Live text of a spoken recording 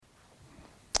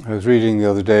I was reading the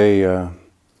other day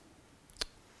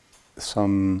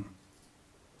some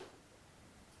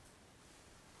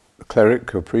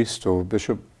cleric or priest or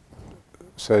bishop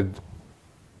said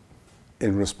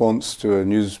in response to a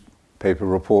newspaper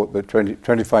report that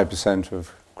 25%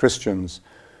 of Christians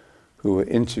who were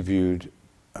interviewed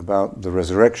about the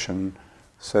resurrection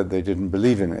said they didn't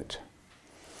believe in it.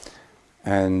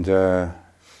 And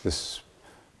this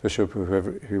bishop,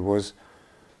 whoever he was,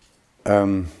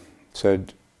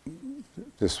 said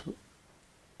this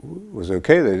was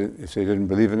okay if they didn't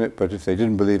believe in it, but if they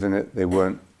didn't believe in it, they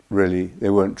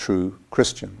weren't true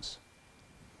Christians.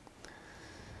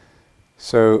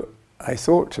 So I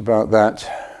thought about that,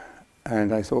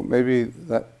 and I thought maybe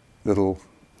that little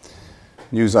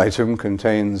news item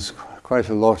contains quite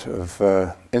a lot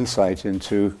of insight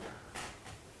into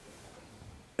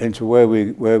where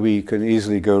we can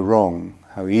easily go wrong,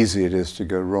 how easy it is to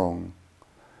go wrong.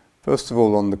 First of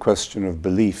all, on the question of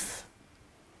belief.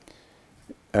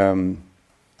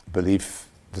 Belief,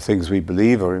 the things we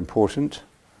believe are important.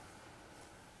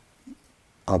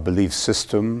 Our belief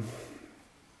system,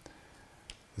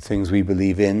 the things we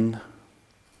believe in.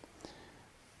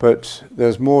 But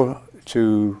there's more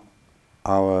to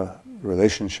our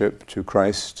relationship to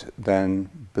Christ than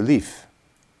belief.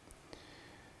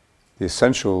 The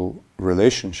essential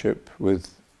relationship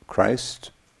with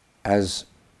Christ, as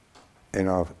in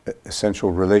our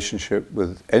essential relationship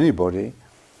with anybody,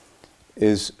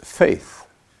 is faith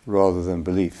rather than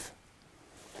belief.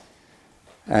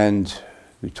 And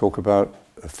we talk about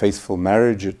a faithful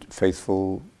marriage, a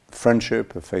faithful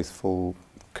friendship, a faithful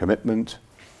commitment,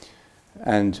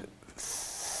 and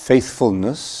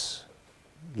faithfulness,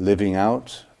 living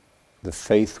out the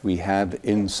faith we have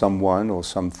in someone or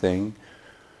something,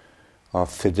 our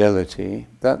fidelity,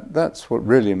 that's what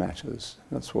really matters.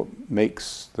 That's what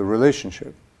makes the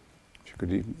relationship. You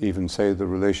could even say the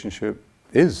relationship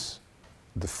is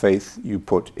the faith you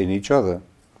put in each other.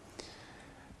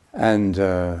 And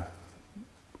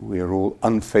we are all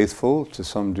unfaithful to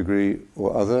some degree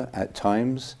or other at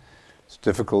times. It's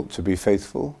difficult to be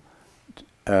faithful,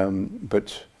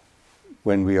 but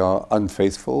when we are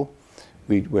unfaithful,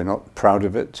 we're not proud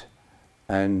of it,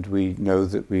 and we know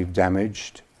that we've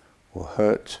damaged or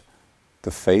hurt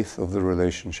the faith of the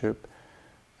relationship,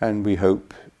 and we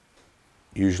hope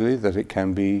usually that it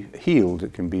can be healed,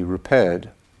 it can be repaired.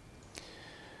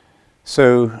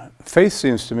 So faith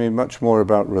seems to me much more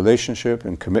about relationship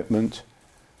and commitment,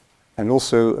 and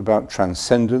also about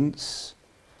transcendence.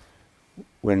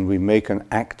 When we make an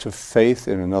act of faith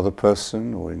in another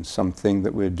person or in something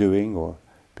that we're doing, or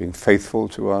being faithful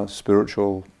to our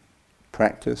spiritual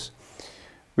practice,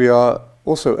 we are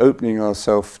also opening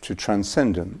ourselves to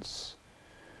transcendence.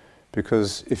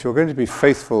 Because if you're going to be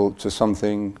faithful to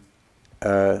something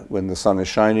when the sun is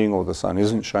shining or the sun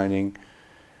isn't shining,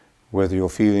 whether you're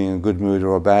feeling in a good mood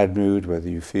or a bad mood, whether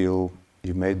you feel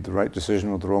you made the right decision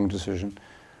or the wrong decision,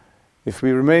 if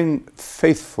we remain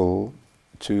faithful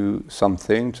to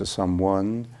something, to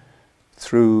someone,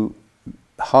 through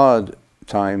hard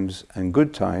times and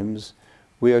good times,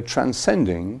 we are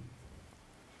transcending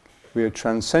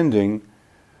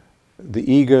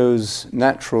the ego's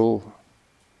natural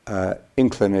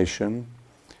inclination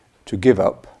to give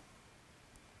up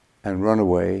and run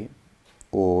away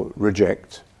or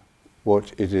reject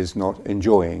what it is not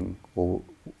enjoying or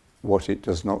what it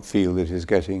does not feel it is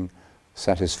getting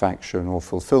satisfaction or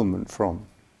fulfillment from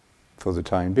for the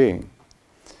time being.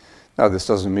 Now, this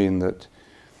doesn't mean that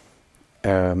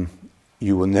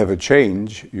you will never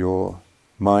change your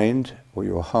mind or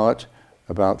your heart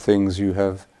about things you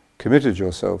have committed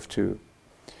yourself to.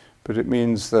 But it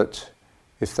means that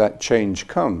if that change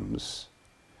comes,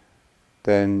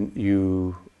 then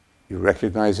you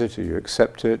recognize it or you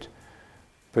accept it,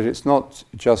 but it's not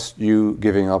just you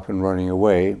giving up and running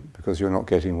away because you're not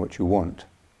getting what you want.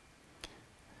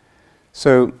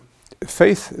 So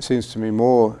faith seems to me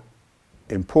more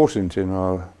important in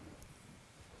our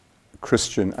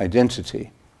Christian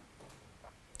identity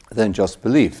than just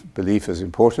belief. Belief is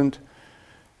important.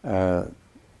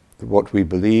 What we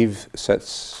believe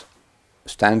sets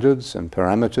standards and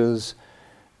parameters,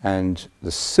 and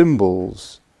the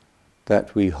symbols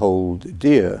that we hold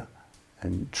dear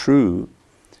and true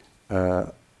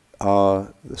are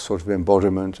the sort of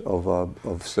embodiment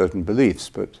of certain beliefs,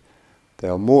 but they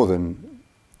are more than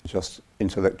just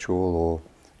intellectual or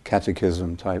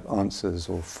catechism type answers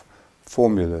or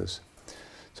formulas.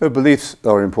 So beliefs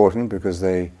are important because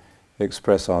they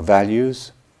express our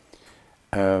values,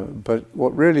 but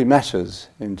what really matters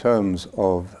in terms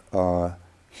of our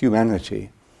humanity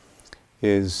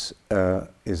is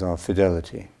our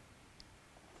fidelity.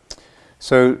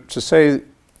 So to say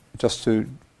just to,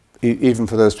 even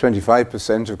for those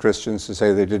 25% of Christians to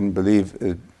say they didn't believe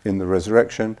in the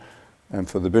resurrection, and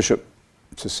for the bishop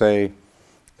to say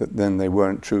that then they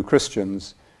weren't true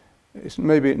Christians, it's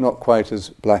maybe not quite as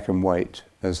black and white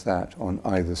as that on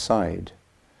either side.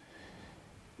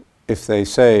 If they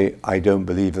say, I don't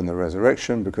believe in the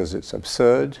resurrection because it's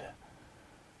absurd,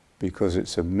 because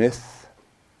it's a myth,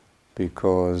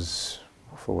 because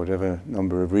for whatever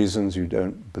number of reasons you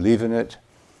don't believe in it,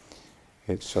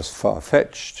 it's just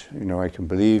far-fetched. I can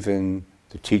believe in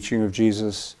the teaching of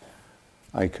Jesus,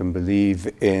 I can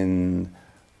believe in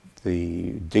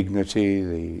the dignity,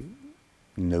 the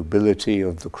nobility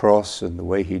of the cross and the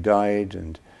way he died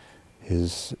and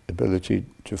his ability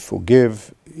to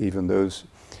forgive even those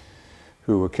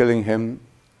who were killing him.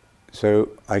 So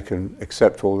I can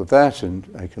accept all of that and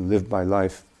I can live my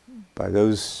life by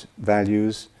those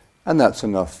values, and that's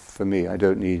enough for me. I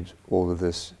don't need all of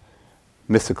this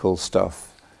mythical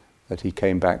stuff that he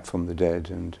came back from the dead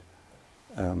and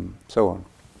so on.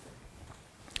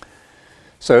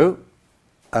 So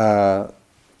that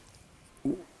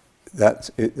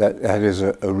is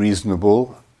a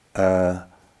reasonable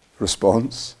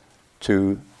response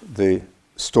to the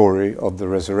story of the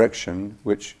resurrection,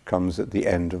 which comes at the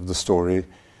end of the story,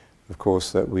 of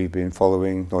course, that we've been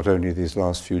following not only these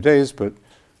last few days, but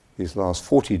these last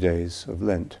 40 days of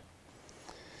Lent.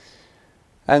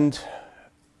 And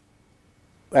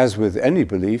as with any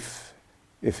belief,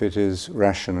 if it is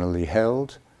rationally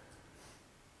held,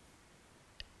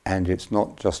 and it's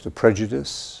not just a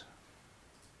prejudice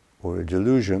or a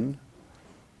delusion,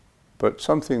 but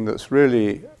something that's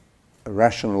really a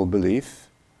rational belief,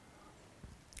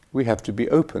 we have to be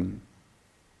open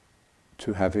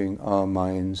to having our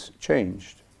minds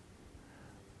changed.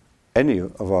 Any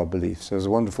of our beliefs. There's a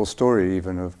wonderful story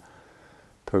even of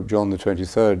Pope John the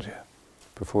 23rd,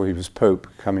 before he was Pope,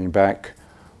 coming back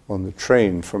on the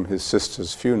train from his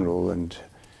sister's funeral, and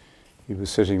he was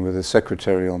sitting with his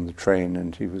secretary on the train,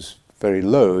 and he was very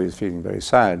low, he was feeling very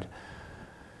sad.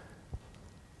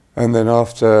 And then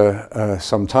after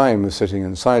some time of sitting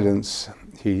in silence,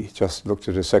 he just looked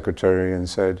at his secretary and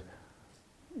said,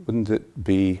 "Wouldn't it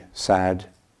be sad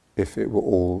if it were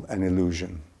all an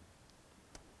illusion?"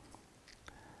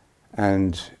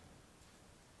 And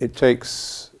it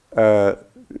takes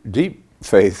deep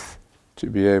faith to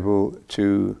be able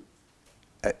to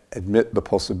admit the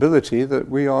possibility that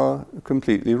we are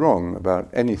completely wrong about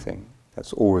anything.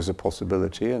 That's always a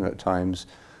possibility, and at times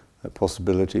that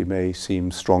possibility may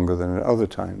seem stronger than at other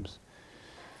times.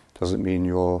 Doesn't mean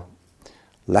you're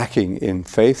lacking in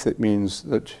faith. It means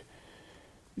that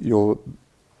you're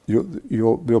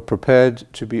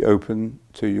prepared to be open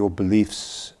to your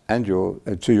beliefs and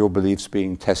to your beliefs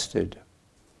being tested.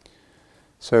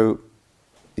 So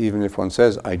even if one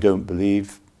says, I don't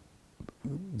believe,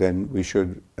 then we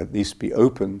should at least be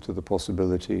open to the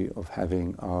possibility of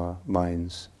having our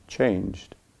minds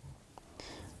changed.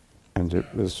 And it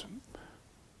was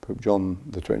Pope John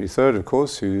the 23rd, of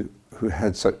course, who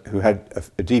had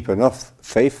a deep enough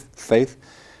faith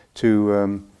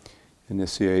to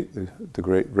initiate the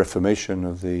great Reformation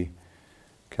of the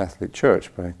Catholic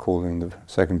Church by calling the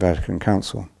Second Vatican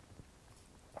Council.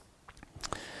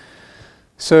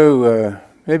 So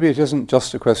maybe it isn't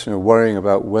just a question of worrying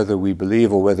about whether we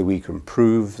believe or whether we can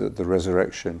prove that the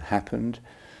resurrection happened.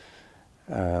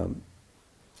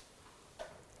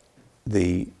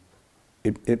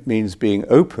 It means being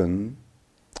open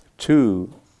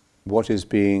to what is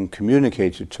being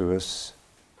communicated to us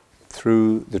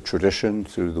through the tradition,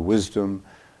 through the wisdom,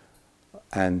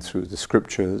 and through the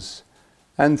scriptures,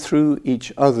 and through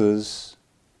each other's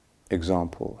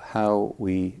example, how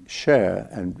we share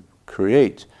and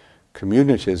create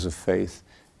communities of faith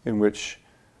in which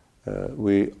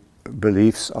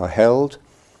beliefs are held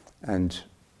and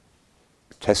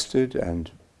tested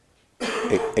and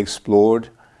explored,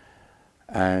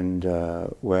 and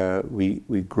where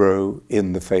we grow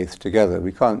in the faith together.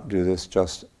 We can't do this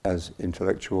just as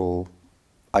intellectual,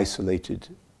 isolated,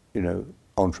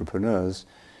 entrepreneurs.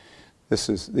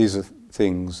 These are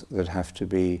things that have to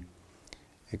be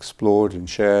explored and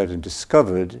shared and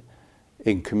discovered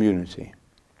in community.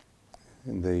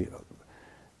 There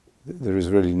is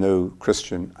really no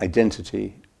Christian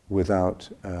identity without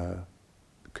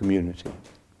community.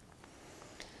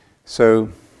 So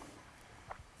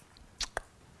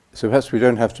perhaps we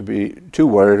don't have to be too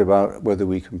worried about whether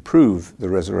we can prove the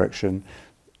resurrection.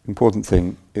 The important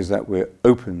thing is that we're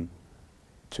open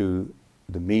to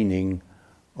the meaning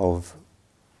of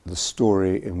the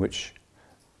story in which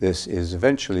this is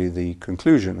eventually the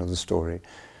conclusion of the story.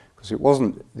 Because it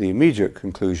wasn't the immediate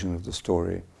conclusion of the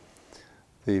story.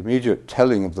 the immediate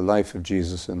telling of the life of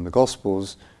Jesus in the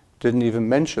Gospels didn't even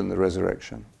mention the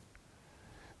resurrection.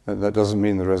 And that doesn't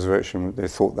mean the resurrection, they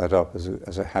thought that up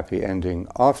as a happy ending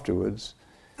afterwards.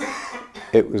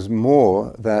 It was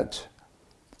more that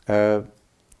there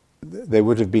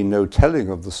would have been no telling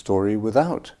of the story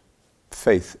without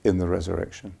faith in the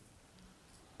resurrection.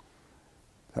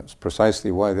 That's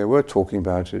precisely why they were talking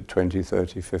about it 20,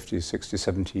 30, 50, 60,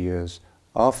 70 years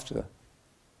after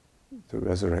the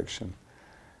resurrection.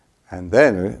 And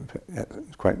then,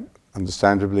 quite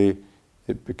understandably,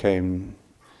 it became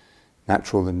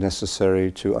natural and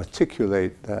necessary to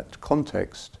articulate that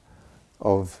context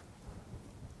of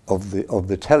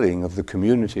the telling of the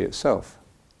community itself.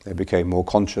 They became more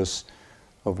conscious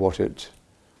of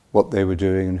what they were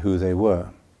doing and who they were.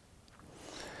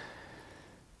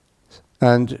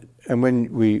 And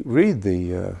when we read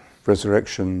the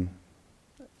resurrection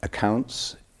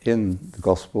accounts in the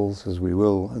Gospels, as we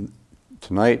will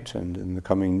tonight and in the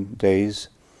coming days,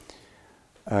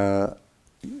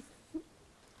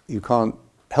 you can't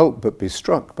help but be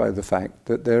struck by the fact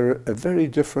that they're a very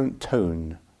different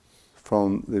tone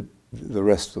from the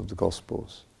rest of the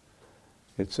Gospels.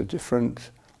 It's a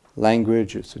different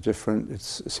language, it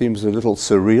seems a little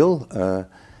surreal,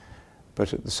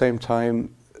 but at the same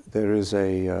time there is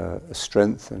a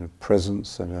strength and a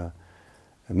presence and a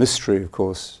mystery, of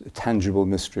course, a tangible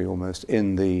mystery almost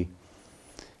in the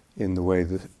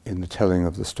telling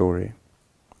of the story.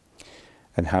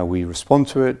 And how we respond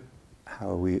to it,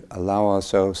 how we allow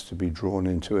ourselves to be drawn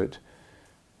into it,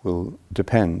 will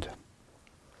depend.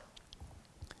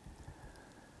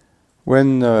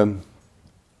 When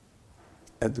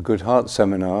at the Good Heart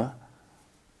seminar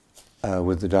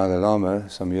with the Dalai Lama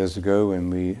some years ago, when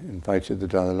we invited the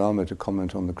Dalai Lama to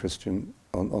comment on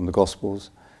on the Gospels,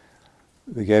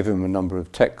 we gave him a number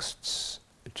of texts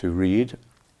to read,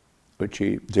 which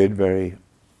he did very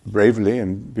bravely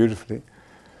and beautifully.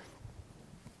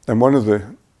 And one of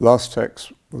the last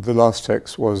texts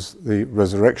was the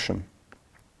resurrection.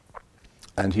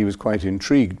 And he was quite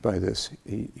intrigued by this.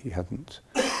 He hadn't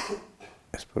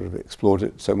sort of explored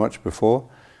it so much before.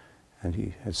 And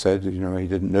he had said, he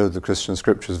didn't know the Christian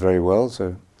scriptures very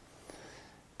well.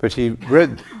 But he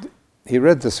read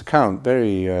this account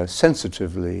very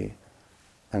sensitively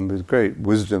and with great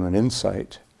wisdom and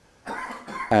insight,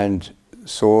 and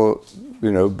saw,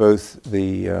 both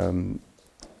the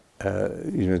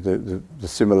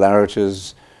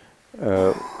similarities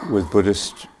with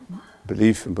Buddhist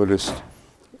belief and Buddhist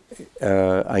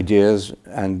ideas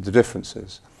and the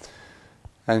differences.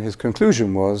 And his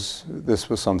conclusion was this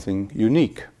was something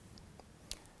unique.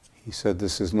 He said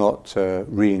this is not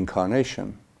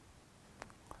reincarnation,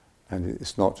 and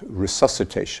it's not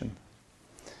resuscitation.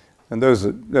 And those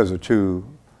are two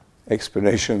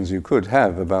explanations you could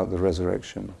have about the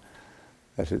resurrection.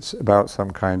 That it's about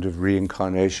some kind of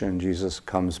reincarnation. Jesus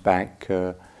comes back,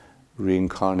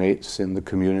 reincarnates in the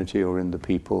community or in the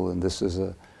people, and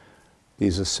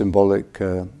these are symbolic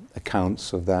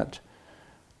accounts of that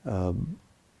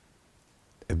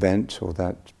event or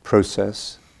that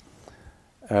process.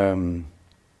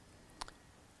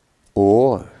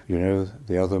 Or,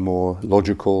 the other more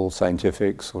logical,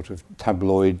 scientific, sort of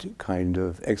tabloid kind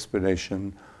of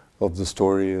explanation of the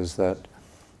story is that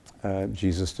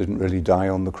Jesus didn't really die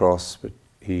on the cross, but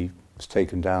he was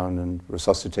taken down and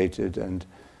resuscitated, and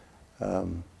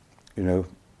there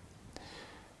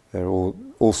are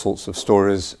all sorts of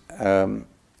stories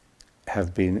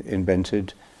have been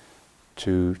invented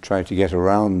to try to get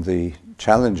around the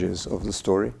challenges of the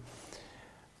story.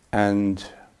 And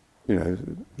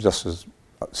just as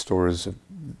stories have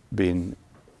been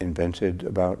invented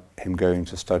about him going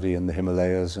to study in the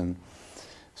Himalayas and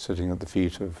sitting at the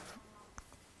feet of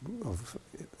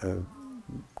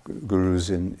gurus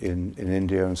in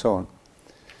India and so on.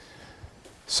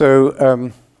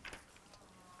 So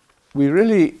we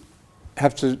really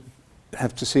have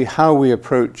to see how we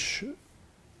approach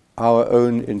our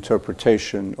own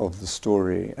interpretation of the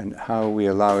story and how we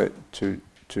allow it to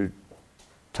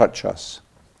touch us.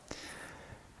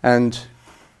 And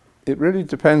it really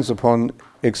depends upon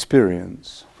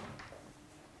experience.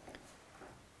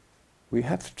 We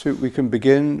can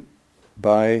begin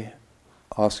by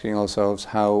asking ourselves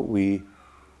have we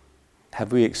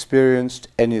experienced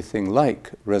anything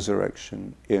like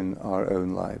resurrection in our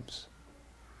own lives?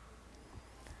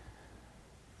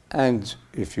 And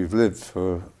if you've lived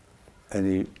for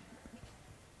any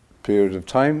period of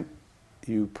time,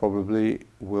 you probably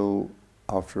will,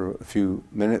 after a few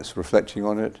minutes reflecting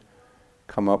on it,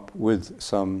 come up with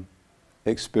some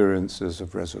experiences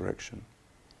of resurrection.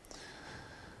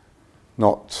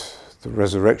 Not the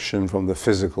resurrection from the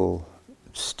physical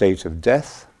state of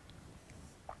death,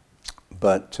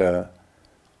 but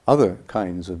other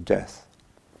kinds of death.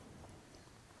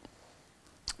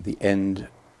 The end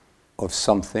of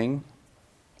something,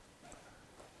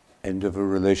 end of a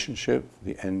relationship,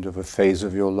 the end of a phase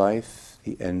of your life,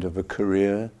 the end of a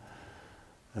career,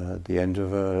 the end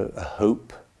of a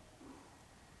hope,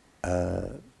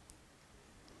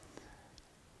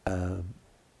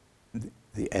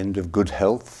 the end of good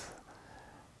health,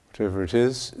 whatever it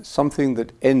is, something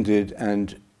that ended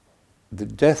and the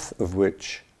death of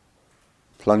which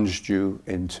plunged you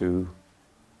into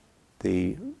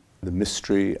the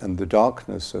mystery and the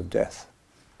darkness of death,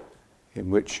 in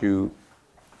which you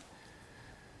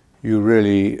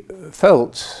really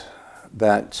felt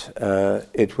that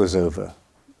it was over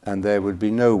and there would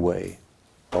be no way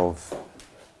of,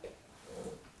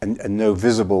 and no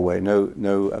visible way,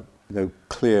 no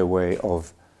clear way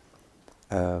of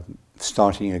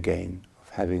starting again, of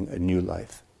having a new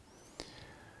life.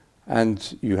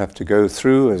 And you have to go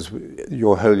through as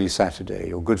your Holy Saturday,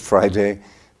 your Good Friday,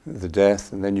 the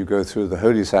death, and then you go through the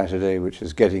Holy Saturday, which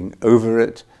is getting over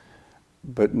it,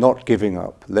 but not giving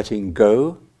up, letting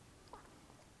go.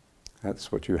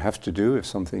 That's what you have to do. If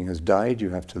something has died,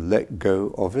 you have to let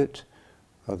go of it.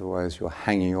 Otherwise, you're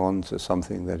hanging on to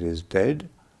something that is dead.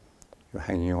 You're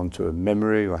hanging on to a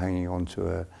memory, you're hanging on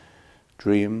to a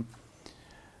dream.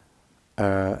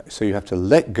 So you have to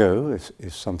let go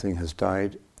if something has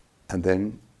died, and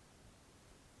then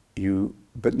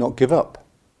but not give up.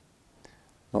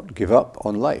 Not give up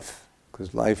on life,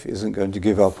 because life isn't going to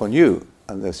give up on you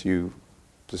unless you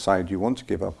decide you want to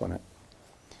give up on it.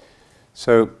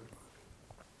 So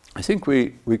I think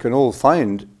we can all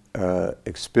find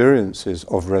experiences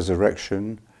of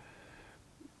resurrection,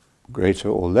 greater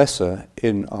or lesser,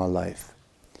 in our life.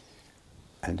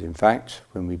 And in fact,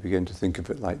 when we begin to think of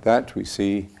it like that, we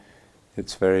see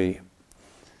it's very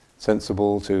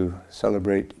sensible to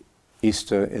celebrate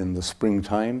Easter in the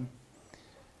springtime,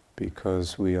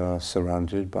 because we are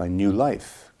surrounded by new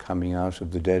life coming out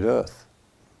of the dead earth.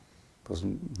 It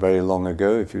wasn't very long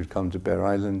ago, if you'd come to Bere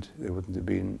Island, there wouldn't have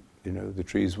been, the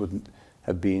trees wouldn't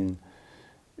have been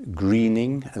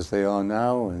greening as they are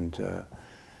now, and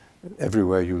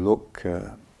everywhere you look,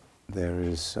 there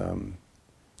is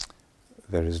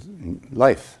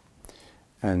life.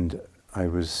 And I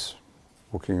was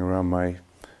walking around my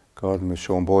garden with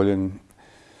Sean Boylan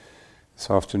this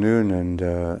afternoon, and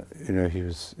I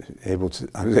was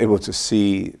able to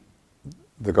see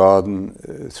the garden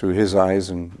through his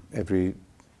eyes, and every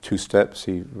 2 steps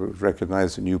he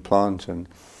recognized a new plant and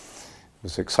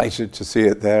was excited to see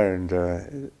it there,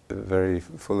 and very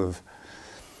full of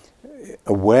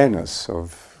awareness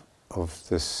of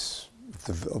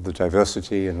the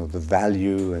diversity and of the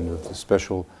value and of the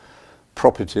special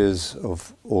properties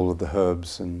of all of the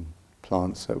herbs and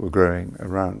plants that were growing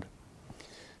around.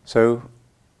 So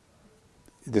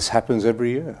this happens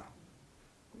every year,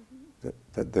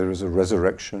 that there is a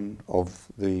resurrection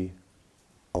through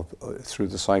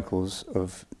the cycles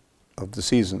of the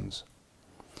seasons.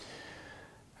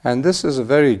 And this is a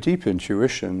very deep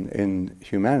intuition in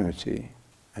humanity,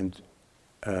 and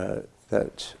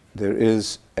that there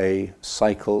is a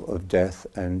cycle of death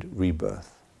and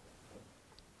rebirth.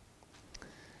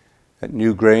 At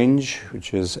New Grange,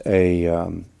 which is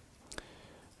a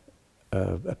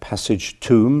passage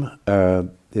tomb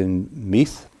in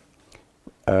Meath,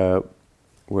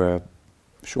 where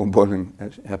Sean Boylan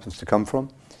happens to come from,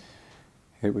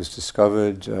 it was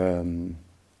discovered,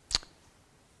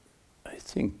 I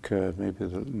think maybe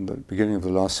in the beginning of the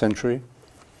last century,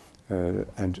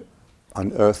 and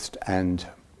unearthed and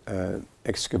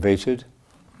excavated,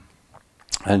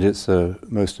 and it's a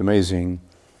most amazing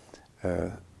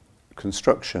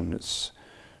construction. It's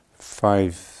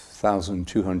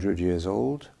 5,200 years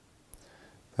old.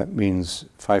 That means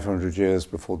 500 years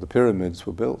before the pyramids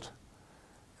were built,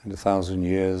 and 1,000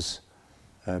 years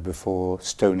before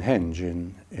Stonehenge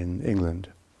in England.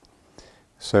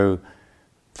 So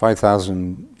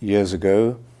 5,000 years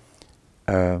ago,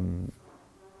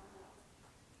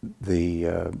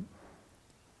 the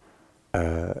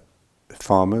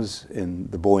farmers in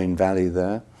the Boyne Valley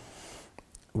there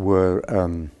were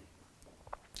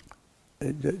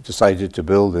decided to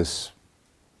build this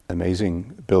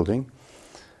amazing building.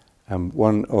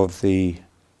 One of the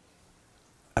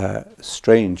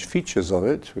strange features of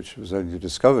it, which was only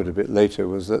discovered a bit later,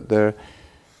 was that there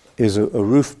is a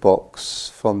roof box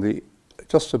from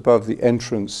just above the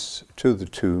entrance to the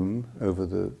tomb, over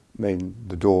the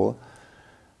door,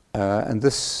 and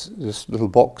this little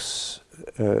box,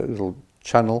 little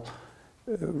channel,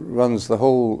 runs the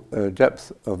whole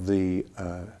depth of the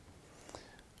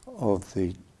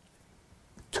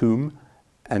tomb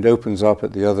and opens up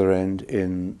at the other end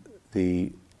in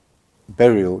the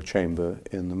burial chamber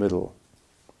in the middle,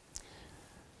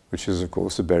 which is, of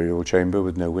course, a burial chamber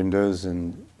with no windows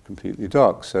and completely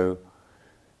dark. So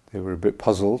they were a bit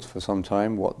puzzled for some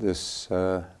time what this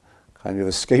kind of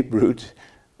escape route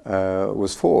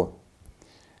was for.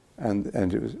 And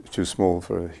it was too small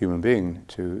for a human being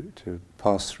to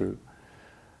pass through.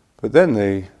 But then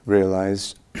they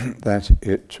realized that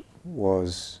it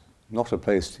was not a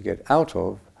place to get out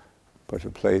of, but a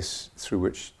place through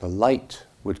which the light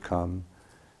would come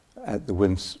at the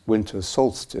winter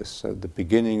solstice, so the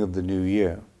beginning of the new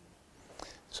year.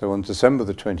 So on December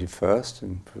the 21st,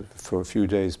 and for a few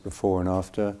days before and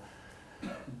after,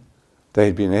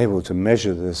 they'd been able to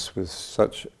measure this with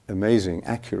such amazing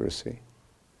accuracy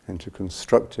and to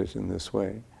construct it in this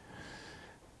way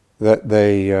that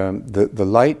they, the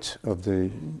light of the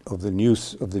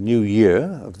new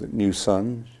year, of the new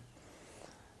sun,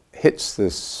 hits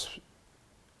this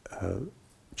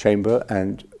chamber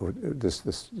and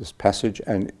this passage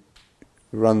and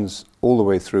runs all the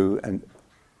way through and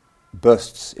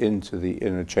bursts into the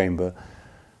inner chamber,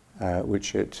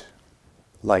 which it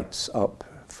lights up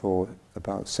for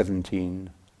about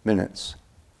 17 minutes.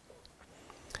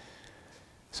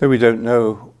 So we don't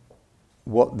know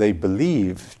what they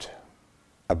believed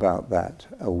about that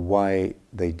or why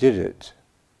they did it.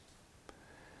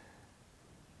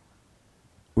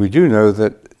 We do know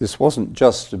that this wasn't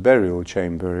just a burial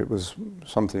chamber, it was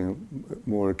something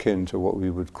more akin to what we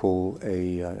would call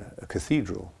a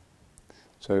cathedral.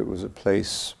 So it was a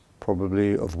place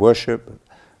probably of worship,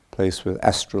 a place with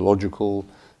astrological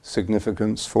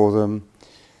significance for them,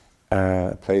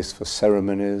 a place for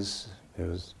ceremonies. There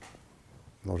was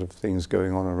a lot of things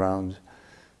going on around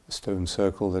the stone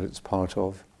circle that it's part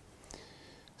of.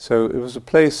 So it was a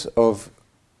place of,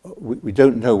 we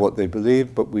don't know what they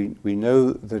believed, but we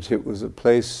know that it was a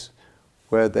place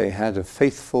where they had a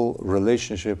faithful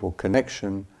relationship or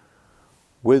connection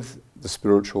with the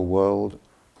spiritual world,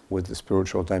 with the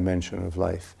spiritual dimension of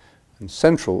life. And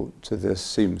central to this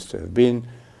seems to have been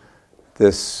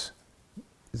this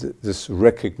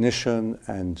recognition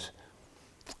and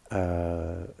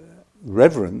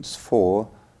reverence for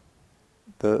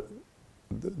the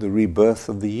rebirth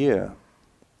of the year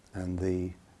and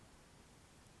the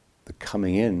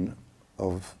coming in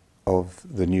of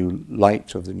the new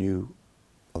light of the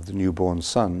newborn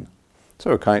sun.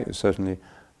 So certainly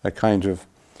a kind of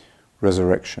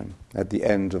resurrection at the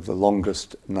end of the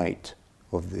longest night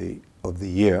of the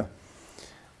year.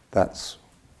 That's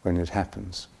when it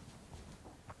happens.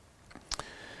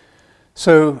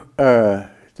 So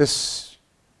this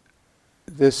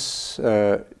is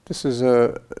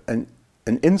an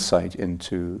insight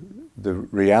into the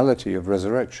reality of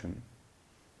resurrection.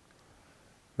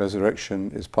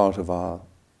 Resurrection is part of our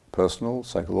personal,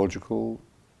 psychological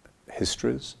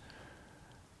histories.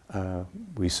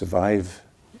 We survive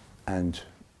and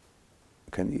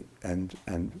can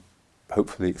and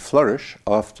hopefully flourish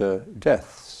after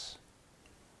deaths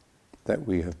that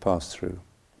we have passed through.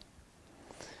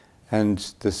 And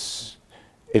this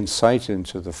insight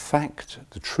into the fact,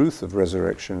 the truth of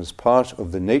resurrection as part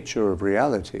of the nature of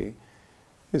reality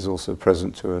is also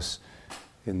present to us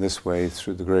in this way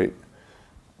through the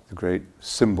great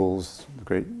symbols, the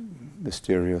great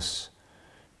mysterious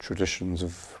traditions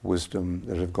of wisdom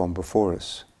that have gone before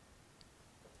us.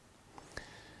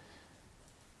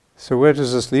 So where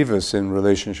does this leave us in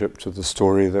relationship to the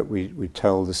story that we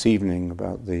tell this evening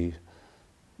about the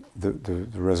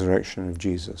resurrection of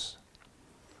Jesus?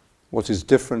 What is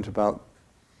different about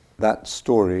that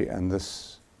story and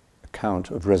this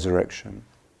account of resurrection?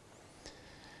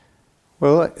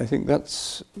 Well, I think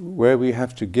that's where we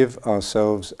have to give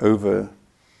ourselves over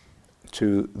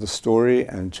to the story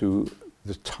and to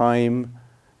the time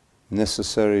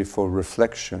necessary for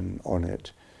reflection on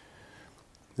it.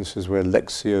 This is where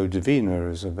Lectio Divina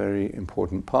is a very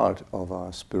important part of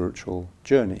our spiritual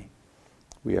journey.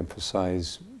 We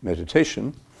emphasize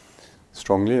meditation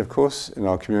strongly, of course, in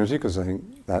our community, because I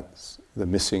think that's the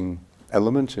missing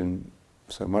element in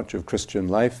so much of Christian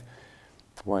life.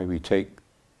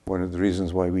 One of the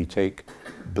reasons why we take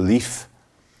belief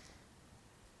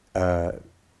as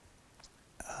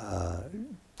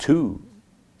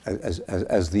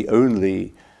the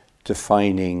only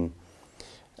defining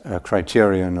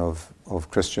criterion of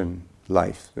Christian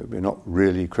life, that we're not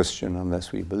really Christian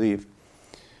unless we believe.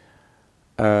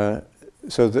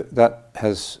 So that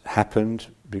has happened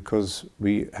because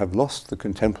we have lost the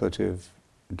contemplative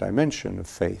dimension of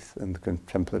faith and the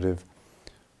contemplative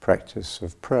practice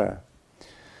of prayer.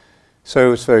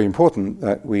 So it's very important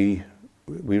that we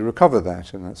recover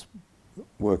that, and that's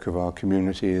work of our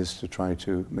community is to try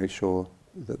to make sure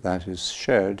that that is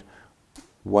shared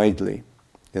widely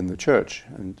in the church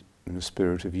and in a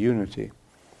spirit of unity.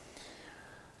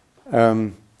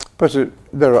 But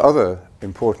there are other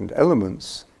important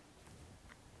elements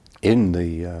in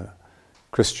the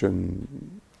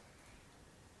Christian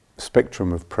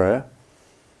spectrum of prayer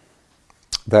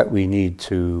that we need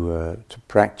to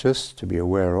practice, to be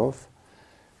aware of.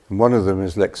 And one of them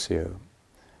is Lectio.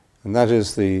 And that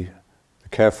is the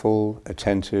careful,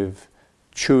 attentive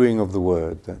chewing of the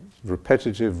word, that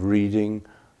repetitive reading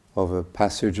of a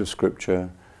passage of Scripture,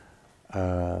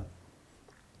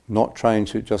 not trying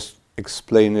to just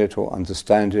explain it or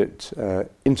understand it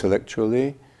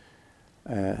intellectually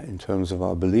in terms of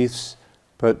our beliefs,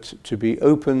 but to be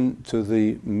open to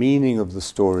the meaning of the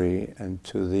story and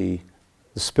to the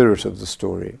spirit of the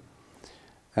story.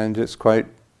 And it's quite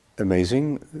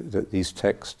amazing that these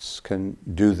texts can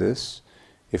do this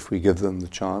if we give them the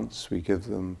chance, we give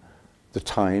them the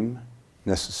time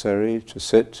necessary to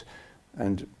sit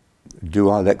and do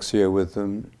our Lectio with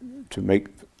them, to make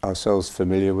ourselves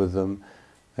familiar with them,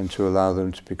 and to allow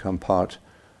them to become part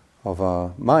of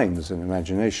our minds and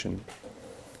imagination.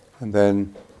 And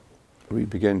then we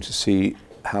begin to see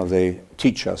how they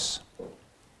teach us.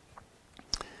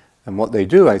 And what they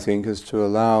do, I think, is to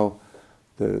allow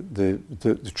the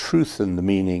truth and the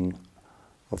meaning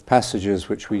of passages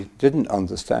which we didn't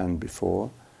understand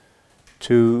before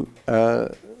to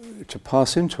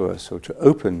pass into us, or to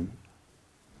open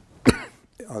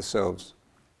ourselves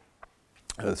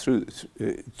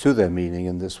to their meaning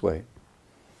in this way.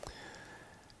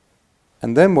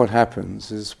 And then what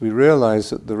happens is we realize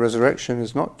that the resurrection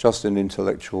is not just an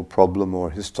intellectual problem or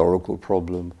a historical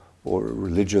problem or a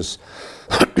religious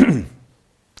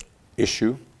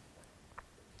issue.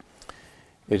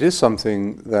 It is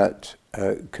something that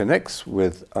connects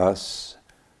with us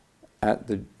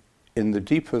in the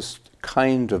deepest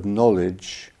kind of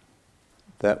knowledge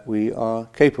that we are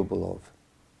capable of.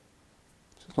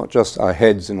 It's not just our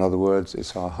heads, in other words,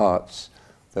 it's our hearts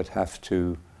that have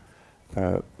to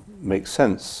make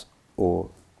sense or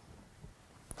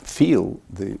feel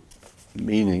the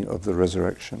meaning of the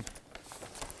resurrection.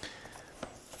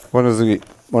 One of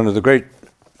the great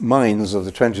minds of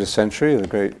the 20th century, the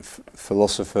great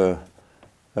philosopher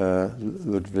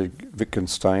Ludwig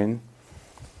Wittgenstein,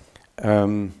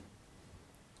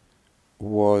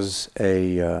 was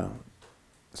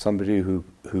somebody who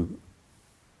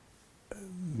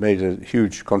made a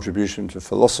huge contribution to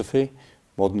philosophy,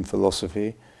 modern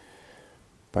philosophy,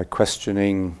 by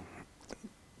questioning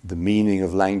the meaning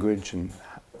of language and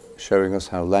showing us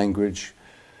how language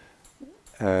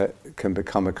can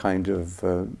become a kind of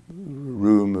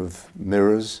room of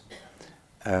mirrors,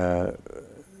 a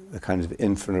kind of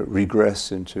infinite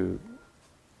regress into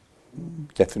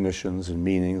definitions and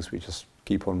meanings. We just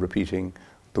keep on repeating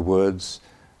the words,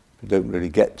 we don't really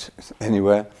get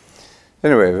anywhere.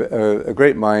 Anyway, a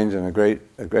great mind and a great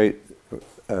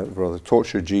rather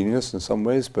tortured genius in some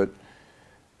ways, but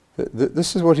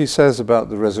this is what he says about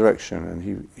the resurrection,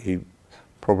 and he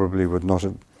probably would not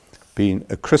have been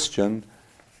a Christian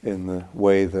in the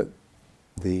way that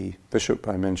the bishop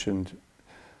I mentioned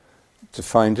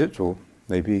defined it, or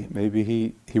maybe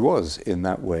he was in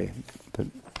that way.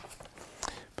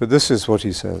 But this is what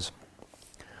he says.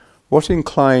 What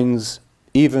inclines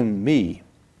even me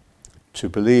to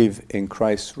believe in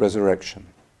Christ's resurrection?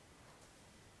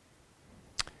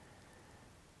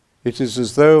 It is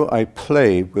as though I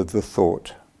play with the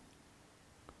thought.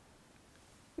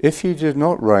 If he did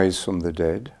not rise from the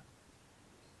dead,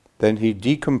 then he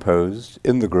decomposed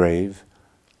in the grave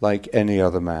like any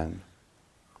other man.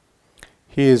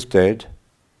 He is dead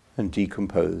and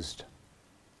decomposed.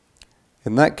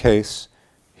 In that case,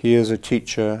 he is a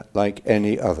teacher like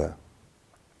any other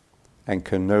and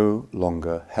can no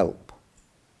longer help.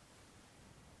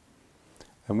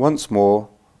 And once more,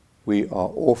 we are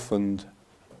orphaned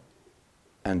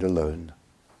and alone.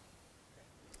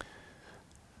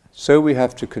 So we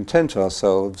have to content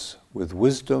ourselves with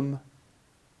wisdom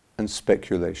and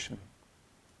speculation.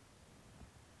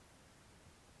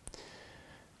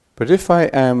 But if I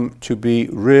am to be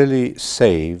really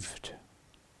saved,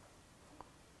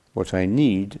 what I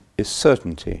need is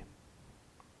certainty,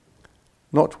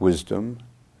 not wisdom,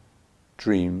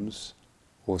 dreams,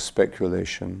 or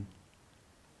speculation.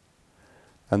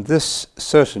 And this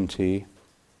certainty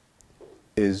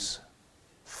is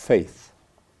faith.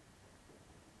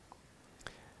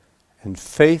 And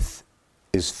faith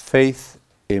is faith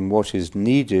in what is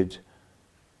needed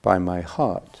by my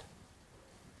heart,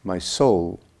 my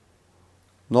soul,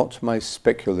 not my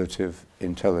speculative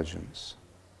intelligence.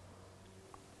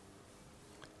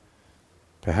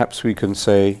 Perhaps we can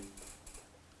say,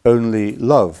 only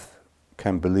love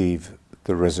can believe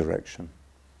the resurrection.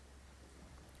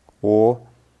 Or,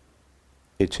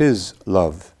 it is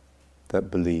love that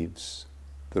believes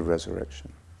the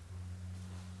resurrection.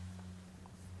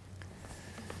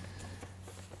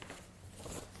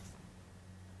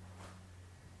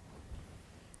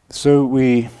 So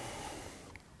we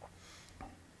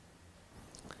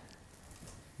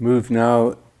move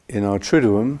now in our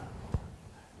Triduum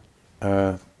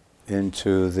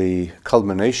into the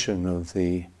culmination of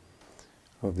the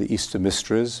Easter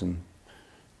mysteries, and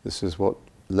this is what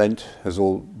Lent has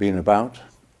all been about,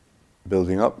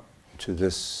 building up to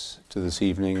this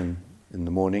evening and in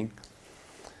the morning.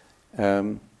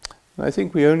 I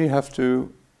think we only have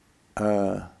to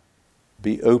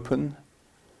be open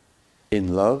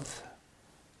in love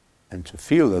and to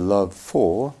feel the love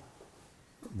for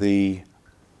the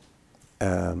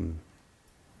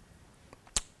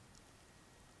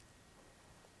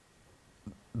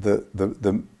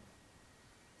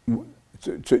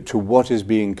to what is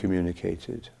being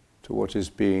communicated, to what is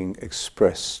being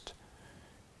expressed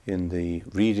in the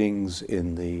readings,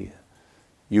 in the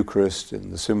Eucharist,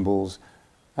 in the symbols,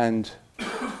 and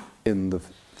in the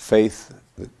faith,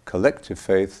 the collective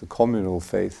faith, the communal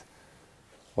faith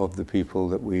of the people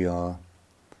that we are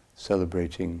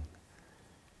celebrating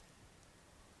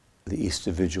the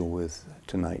Easter Vigil with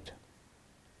tonight.